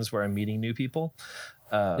settings where I'm meeting new people.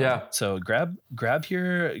 So grab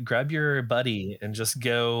your buddy and just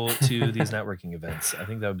go to these networking events. I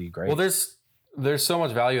think that would be great. Well, there's so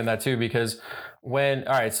much value in that too, because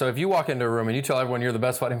so if you walk into a room and you tell everyone you're the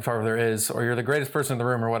best wedding photographer there is, or you're the greatest person in the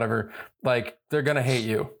room or whatever, like they're going to hate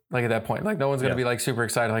you. Like at that point, like no one's going to be like super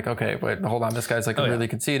excited. Like, okay, but hold on, this guy's like really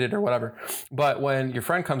conceited or whatever. But when your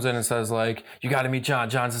friend comes in and says like, you got to meet John.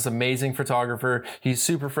 John's this amazing photographer. He's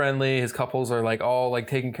super friendly. His couples are like all like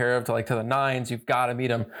taken care of to the nines. You've got to meet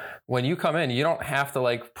him. When you come in, you don't have to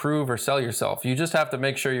like prove or sell yourself. You just have to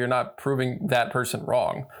make sure you're not proving that person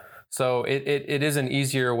wrong. So it is an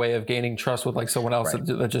easier way of gaining trust with like someone else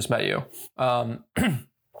that just met you.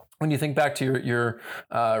 When you think back to your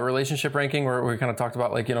relationship ranking, where we kind of talked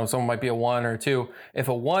about like, someone might be a 1 or 2. If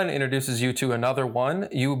a 1 introduces you to another 1,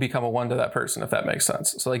 you become a 1 to that person, if that makes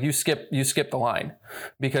sense. So like you skip the line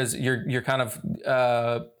because you're kind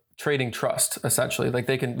of trading trust essentially. Like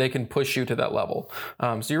they can push you to that level.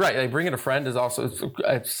 So you're right. Like bringing a friend is also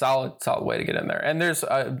a solid way to get in there. And there's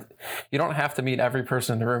you don't have to meet every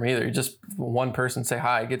person in the room either. You just one person, say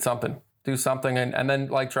hi, get something, do something, and then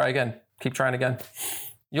like try again, keep trying again.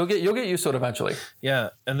 You'll get used to it eventually. Yeah,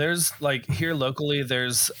 and there's like here locally,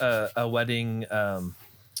 there's a wedding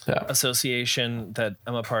association that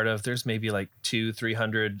I'm a part of. There's maybe like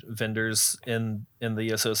 200-300 vendors in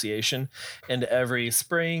the association, and every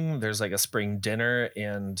spring there's like a spring dinner,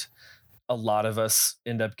 and a lot of us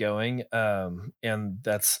end up going, and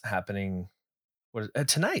that's happening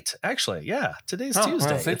tonight, actually. Yeah, today's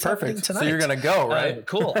Tuesday. Well, it's perfect tonight. So you're gonna go, right?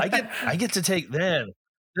 Cool. I get to take then.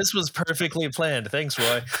 This was perfectly planned. Thanks,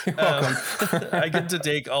 Roy. You're welcome. I get to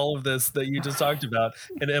take all of this that you just talked about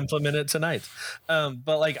and implement it tonight.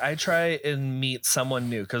 But like I try and meet someone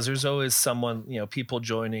new, because there's always someone, people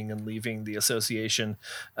joining and leaving the association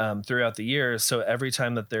throughout the year. So every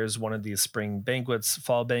time that there's one of these spring banquets,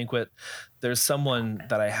 fall banquet, there's someone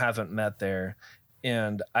that I haven't met there.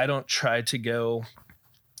 And I don't try to go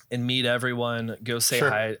and meet everyone, go say Sure.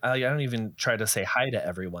 hi. I don't even try to say hi to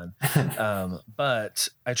everyone. But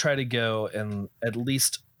I try to go and at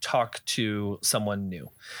least talk to someone new.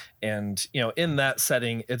 And, in that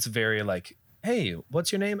setting, it's very like, hey,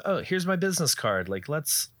 what's your name? Oh, here's my business card. Like,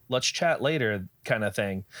 let's chat later kind of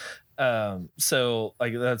thing. So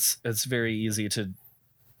like it's very easy to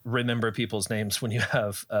remember people's names when you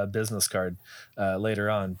have a business card later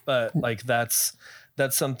on. But like that's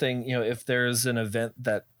something, if there's an event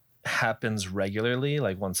that happens regularly,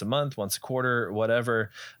 like once a month, once a quarter, whatever,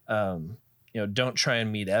 don't try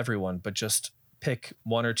and meet everyone, but just pick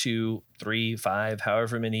 1 or 2, 3, 5,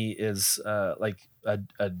 however many is like a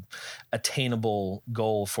attainable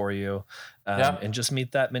goal for you, and just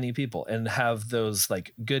meet that many people and have those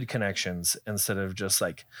like good connections instead of just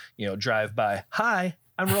like, drive by, hi,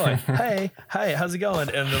 I'm Roy. Hey, how's it going?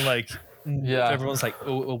 And then like, everyone's like,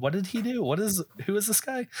 oh, what did he do? Who is this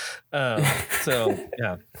guy? So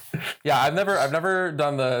yeah. Yeah, I've never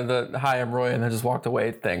done the hi, I'm Roy, and then just walked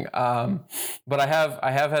away thing. But I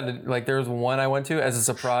have had, like, there was one I went to as a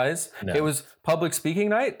surprise. No. It was public speaking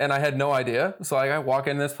night, and I had no idea. So I walk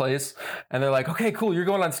in this place, and they're like, okay, cool, you're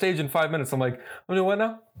going on stage in 5 minutes. I'm like, I'm doing what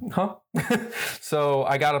now? Huh? So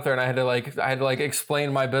I got up there and I had to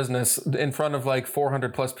explain my business in front of like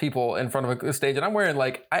 400 plus people in front of a stage, and I'm wearing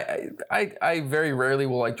like I very rarely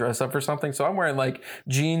will like dress up for something, so I'm wearing like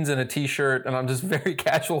jeans and a t-shirt, and I'm just very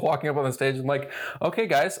casual walking up on the stage. I'm like, okay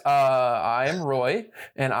guys, I am Roy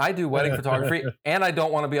and I do wedding photography and I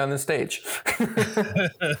don't want to be on this stage.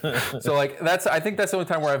 So like I think that's the only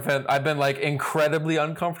time where I've been like incredibly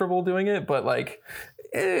uncomfortable doing it, but like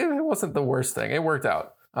it wasn't the worst thing. It worked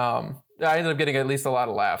out. I ended up getting at least a lot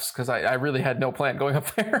of laughs because I really had no plan going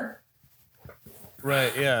up there.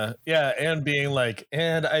 Right. Yeah. Yeah. And being like,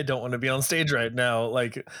 and I don't want to be on stage right now.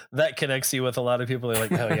 Like that connects you with a lot of people. They're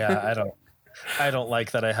like, oh yeah, I don't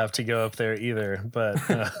like that I have to go up there either, but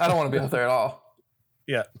I don't want to be up there at all.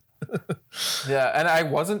 Yeah. Yeah. And I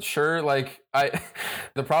wasn't sure, like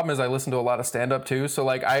the problem is I listen to a lot of stand up too. So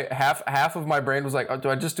like half of my brain was like, oh,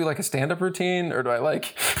 do I just do like a stand up routine, or do I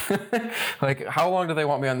like, like how long do they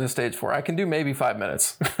want me on this stage for? I can do maybe 5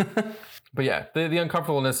 minutes. But yeah, the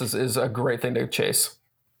uncomfortableness is a great thing to chase.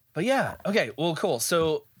 But yeah, okay, well, cool.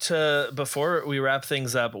 So before we wrap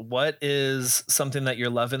things up, what is something that you're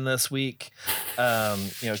loving this week?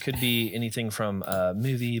 It could be anything from a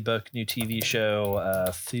movie, book, new TV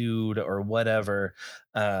show, food, or whatever,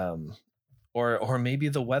 or maybe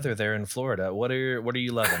the weather there in Florida. What are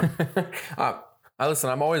you loving?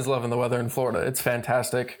 Listen, I'm always loving the weather in Florida. It's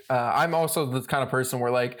fantastic. I'm also the kind of person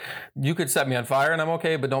where like you could set me on fire and I'm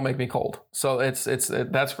okay, but don't make me cold. So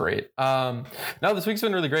that's great. No, this week's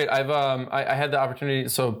been really great. I had the opportunity.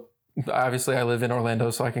 So obviously I live in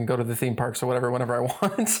Orlando, so I can go to the theme parks or whatever whenever I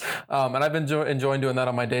want. And I've been enjoying doing that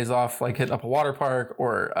on my days off, like hitting up a water park,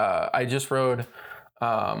 or I just rode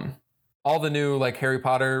all the new like Harry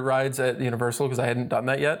Potter rides at Universal because I hadn't done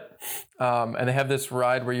that yet. And they have this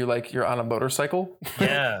ride where you're on a motorcycle.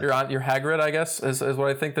 Yeah. you're Hagrid, I guess, is what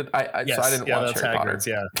I think that yes. So I didn't watch Harry Hagrid's,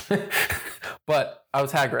 Potter. Yeah. But I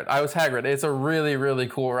was Hagrid. It's a really, really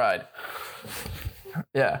cool ride.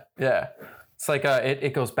 Yeah. Yeah. It's like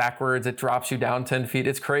it goes backwards. It drops you down 10 feet.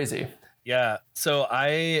 It's crazy. Yeah. So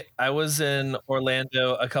I was in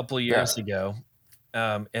Orlando a couple of years ago.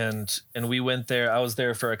 And we went there. I was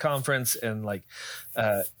there for a conference and like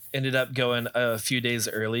ended up going a few days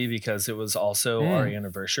early because it was also our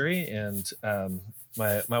anniversary. And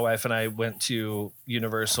my wife and I went to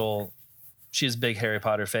Universal. She's a big Harry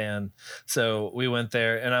Potter fan, so we went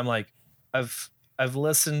there. And I'm like, I've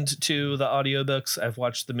listened to the audiobooks, I've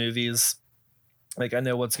watched the movies, like I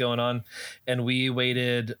know what's going on. And we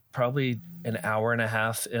waited probably an hour and a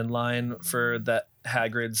half in line for that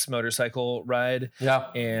Hagrid's motorcycle ride. Yeah.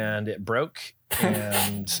 And it broke.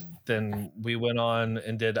 And then we went on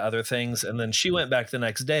and did other things. And then she went back the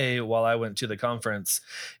next day while I went to the conference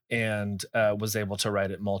and was able to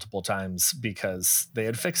ride it multiple times because they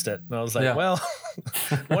had fixed it. And I was like, well,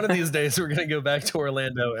 one of these days we're going to go back to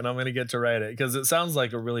Orlando and I'm going to get to ride it because it sounds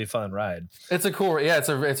like a really fun ride. It's a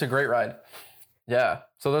great ride. Yeah.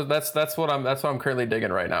 So that's what I'm currently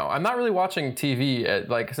digging right now. I'm not really watching TV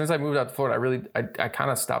since I moved out to Florida. I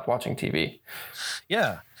kind of stopped watching TV.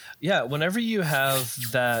 Yeah. Yeah. Whenever you have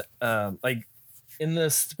that, like in the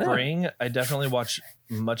spring, I definitely watch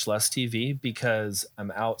much less TV because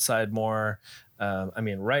I'm outside more.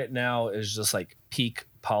 Right now is just like peak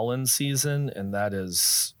pollen season, and that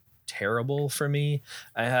is terrible for me.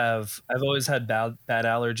 I've always had bad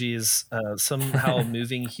allergies. Somehow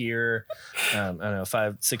moving here, I don't know,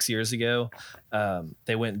 5-6 years ago,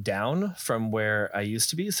 they went down from where I used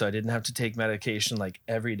to be, so I didn't have to take medication like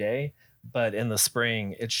every day. But in the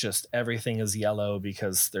spring, it's just everything is yellow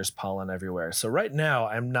because there's pollen everywhere. So right now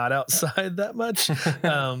I'm not outside that much.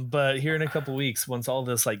 But here in a couple weeks, once all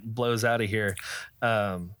this like blows out of here,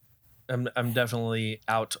 I'm definitely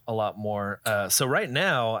out a lot more. So right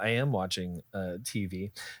now I am watching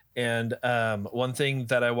TV. And one thing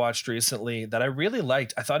that I watched recently that I really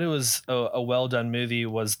liked, I thought it was a well done movie,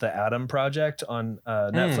 was The Adam Project on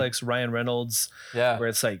Netflix. Ryan Reynolds, where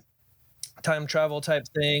it's like time travel type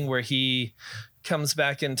thing where he comes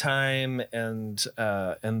back in time and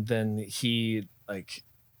then he like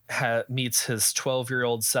meets his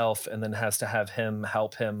 12-year-old self and then has to have him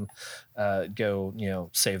help him go, you know,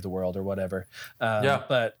 save the world or whatever.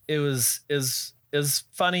 But it is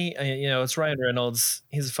funny. You know, it's Ryan Reynolds.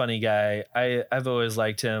 He's a funny guy. I've always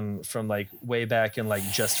liked him from like way back in like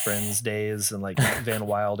Just Friends days and like Van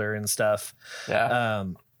Wilder and stuff.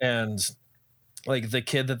 And like the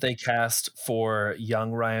kid that they cast for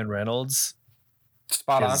young Ryan Reynolds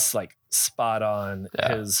is like spot on.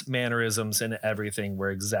 His mannerisms and everything were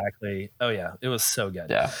exactly, it was so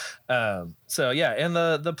good. So yeah, and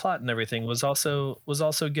the plot and everything was also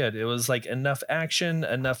good. It was like enough action,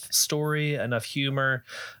 enough story, enough humor.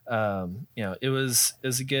 You know, it was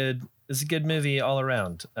a good movie all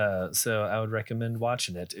around. So I would recommend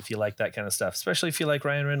watching it if you like that kind of stuff, especially if you like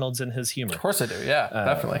Ryan Reynolds and his humor. Of course I do. Yeah,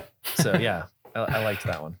 definitely. So yeah, I liked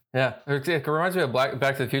that one. Yeah, it reminds me of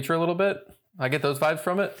Back to the Future a little bit. I get those vibes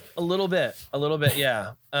from it. A little bit,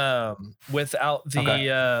 yeah. Without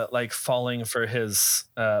the like falling for his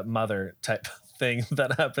mother type thing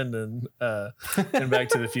that happened in Back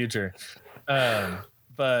to the Future.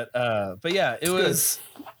 But yeah, it was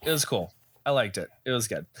cool. I liked it. It was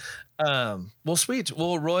good. Well, sweet.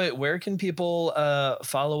 Well, Roy, where can people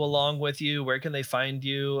follow along with you? Where can they find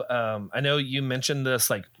you? I know you mentioned this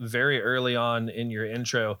like very early on in your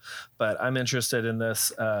intro, but I'm interested in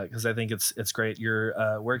this because I think it's great.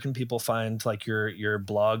 Where can people find like your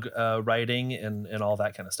blog writing and all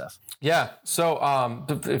that kind of stuff? Yeah. So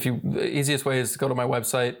the easiest way is to go to my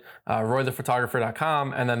website,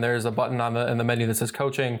 roythephotographer.com, and then there's a button in the menu that says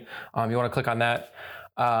coaching. You want to click on that.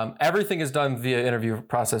 Everything is done via interview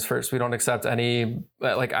process first. We don't accept any,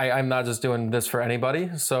 like I'm not just doing this for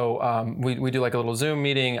anybody. So we do like a little Zoom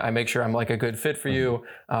meeting. I make sure I'm like a good fit for you.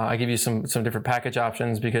 I give you some different package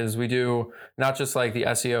options because we do not just like the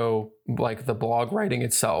SEO, like the blog writing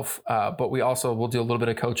itself, but we also will do a little bit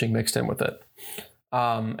of coaching mixed in with it.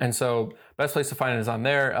 And so best place to find it is on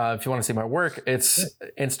there. If you want to see my work, it's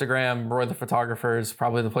Instagram. Roy the Photographer is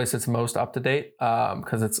probably the place that's most up to date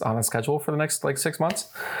because it's on a schedule for the next like 6 months.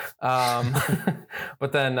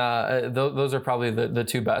 But then those are probably the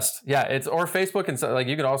two best. Yeah, it's or Facebook, and so like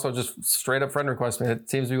you can also just straight up friend request me. It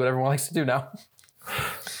seems to be what everyone likes to do now.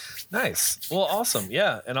 Nice. Well, awesome.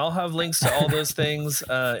 Yeah. And I'll have links to all those things in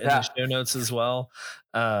the show notes as well.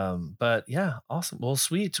 But yeah, awesome. Well,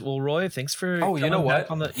 sweet. Well, Roy, thanks for you know what?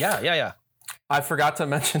 On the yeah. I forgot to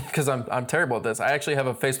mention, because I'm terrible at this. I actually have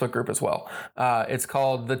a Facebook group as well. It's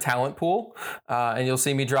called The Talent Pool. And you'll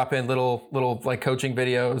see me drop in little like coaching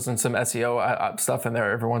videos and some SEO stuff in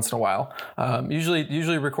there every once in a while.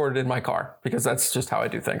 Usually recorded in my car because that's just how I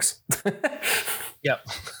do things. Yep.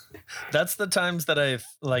 That's the times that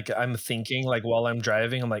I'm thinking like while I'm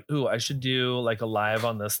driving, I'm like, ooh, I should do like a live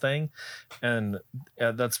on this thing. And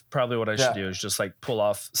that's probably what I should do is just like pull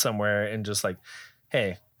off somewhere and just like,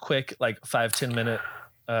 hey, quick, like 5-10 minute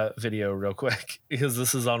video real quick because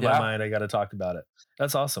this is on my mind. I got to talk about it.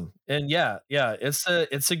 That's awesome. And yeah, it's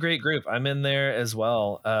a great group. I'm in there as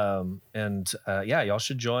well. Y'all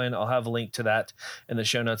should join. I'll have a link to that in the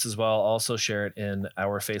show notes as well. I'll also share it in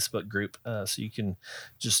our Facebook group. So you can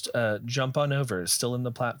just jump on over. It's still in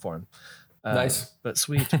the platform. Nice. But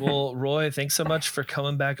sweet. Well, Roy, thanks so much for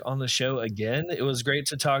coming back on the show again. It was great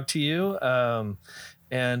to talk to you.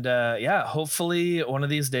 And hopefully one of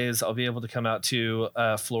these days I'll be able to come out to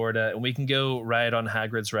Florida and we can go ride on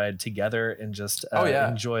Hagrid's Ride together and just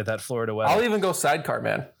enjoy that Florida weather. I'll even go sidecar,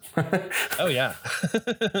 man. Oh yeah.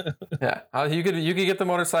 Yeah. You could get the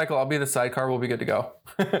motorcycle. I'll be the sidecar. We'll be good to go.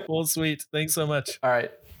 Well, sweet. Thanks so much. All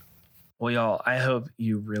right. Well, y'all, I hope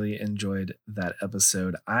you really enjoyed that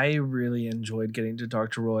episode. I really enjoyed getting to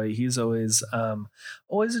talk to Roy. He's always a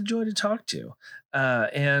joy to talk to.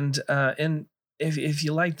 And if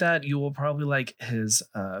you like that, you will probably like his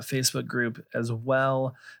Facebook group as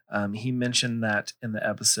well. He mentioned that in the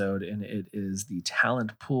episode, and it is the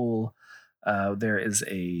Talent Pool. There is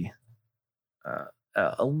a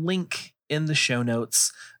a link in the show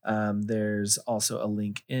notes. There's also a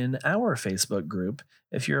link in our Facebook group.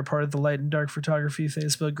 If you're a part of the Light and Dark Photography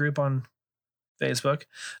Facebook group on Facebook,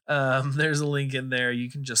 there's a link in there. You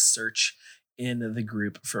can just search in the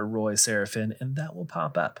group for Roy Seraphin, and that will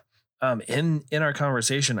pop up. In our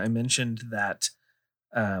conversation, I mentioned that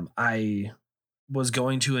I was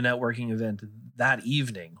going to a networking event that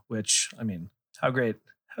evening, which, I mean, how great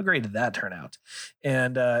did that turn out?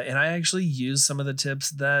 And I actually used some of the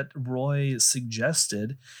tips that Roy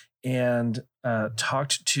suggested and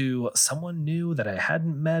talked to someone new that I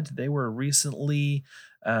hadn't met. They were recently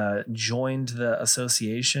joined the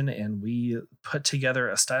association, and we put together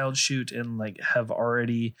a styled shoot and like have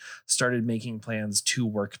already started making plans to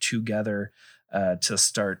work together to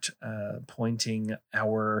start pointing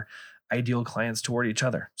our ideal clients toward each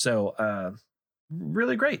other. So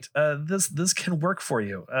really great. This can work for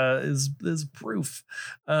you is proof.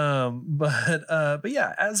 But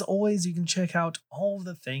yeah, as always, you can check out all of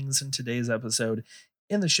the things in today's episode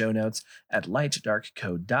in the show notes at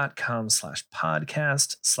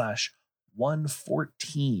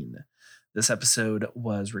lightdarkco.com/podcast/114. This episode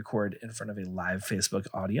was recorded in front of a live Facebook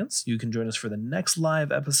audience. You can join us for the next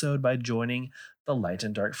live episode by joining the Light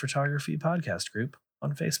and Dark Photography podcast group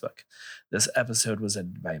on Facebook. This episode was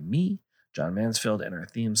edited by me, John Mansfield, and our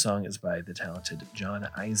theme song is by the talented John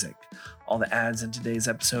Isaac. All the ads in today's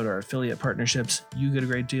episode are affiliate partnerships. You get a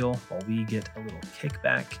great deal while we get a little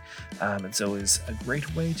kickback. It's always a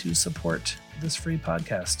great way to support this free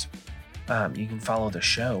podcast. You can follow the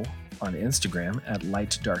show on Instagram at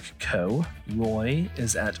LightDarkCo. Roy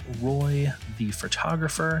is at Roy the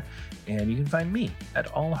Photographer, and you can find me at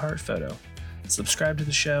AllHeartPhoto. Subscribe to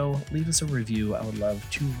the show, leave us a review. I would love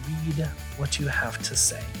to read what you have to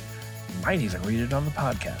say. Might even read it on the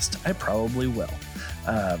podcast. I probably will.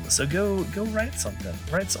 So go write something.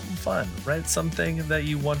 Write something fun. Write something that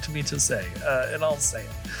you want me to say, and I'll say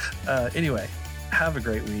it. Anyway, have a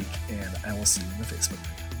great week, and I will see you in the Facebook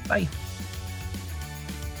group. Bye.